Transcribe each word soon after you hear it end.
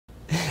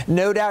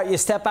No doubt you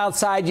step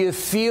outside, you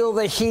feel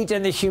the heat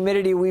and the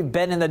humidity. We've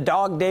been in the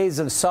dog days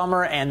of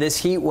summer, and this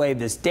heat wave,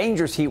 this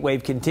dangerous heat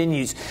wave,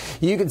 continues.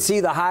 You can see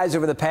the highs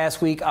over the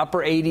past week, upper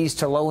 80s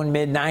to low and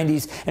mid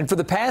 90s. And for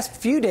the past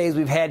few days,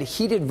 we've had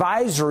heat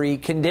advisory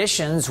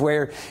conditions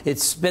where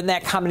it's been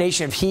that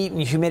combination of heat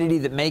and humidity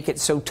that make it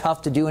so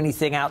tough to do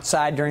anything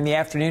outside during the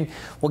afternoon.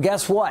 Well,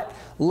 guess what?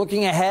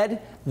 Looking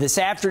ahead, this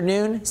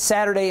afternoon,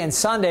 Saturday and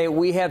Sunday,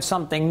 we have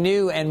something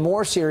new and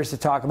more serious to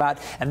talk about,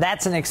 and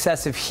that's an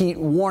excessive heat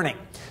warning.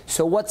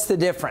 So what's the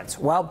difference?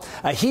 Well,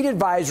 a heat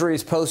advisory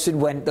is posted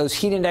when those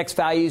heat index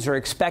values are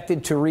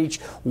expected to reach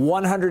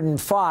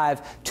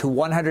 105 to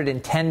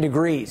 110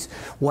 degrees.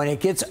 When it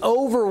gets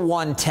over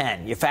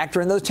 110, you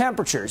factor in those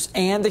temperatures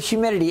and the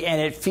humidity,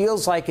 and it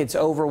feels like it's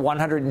over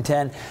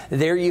 110,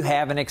 there you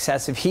have an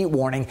excessive heat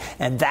warning,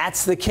 and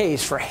that's the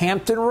case for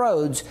Hampton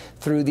roads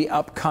through the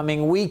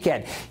upcoming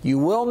weekend. You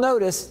will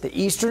notice the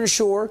eastern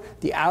shore,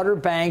 the Outer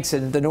Banks,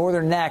 and the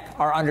northern neck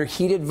are under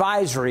heat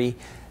advisory.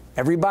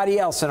 Everybody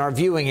else in our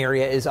viewing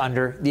area is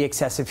under the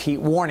excessive heat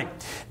warning.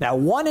 Now,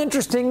 one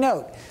interesting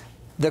note,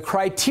 the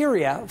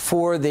criteria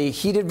for the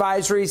heat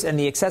advisories and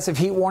the excessive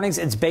heat warnings,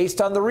 it's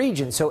based on the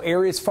region. So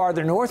areas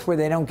farther north where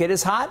they don't get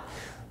as hot,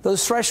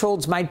 those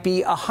thresholds might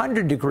be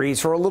 100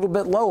 degrees or a little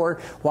bit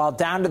lower, while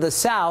down to the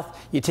south,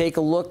 you take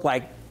a look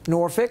like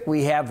Norfolk,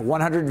 we have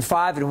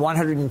 105 and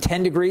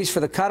 110 degrees for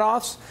the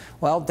cutoffs.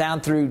 Well,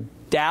 down through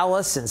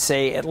Dallas and,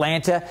 say,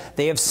 Atlanta,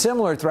 they have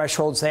similar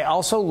thresholds. They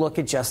also look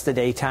at just the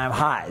daytime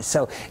highs.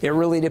 So it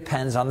really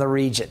depends on the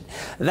region.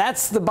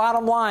 That's the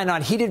bottom line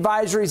on heat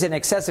advisories and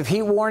excessive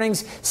heat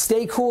warnings.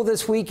 Stay cool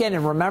this weekend,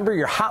 and remember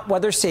your hot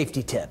weather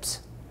safety tips.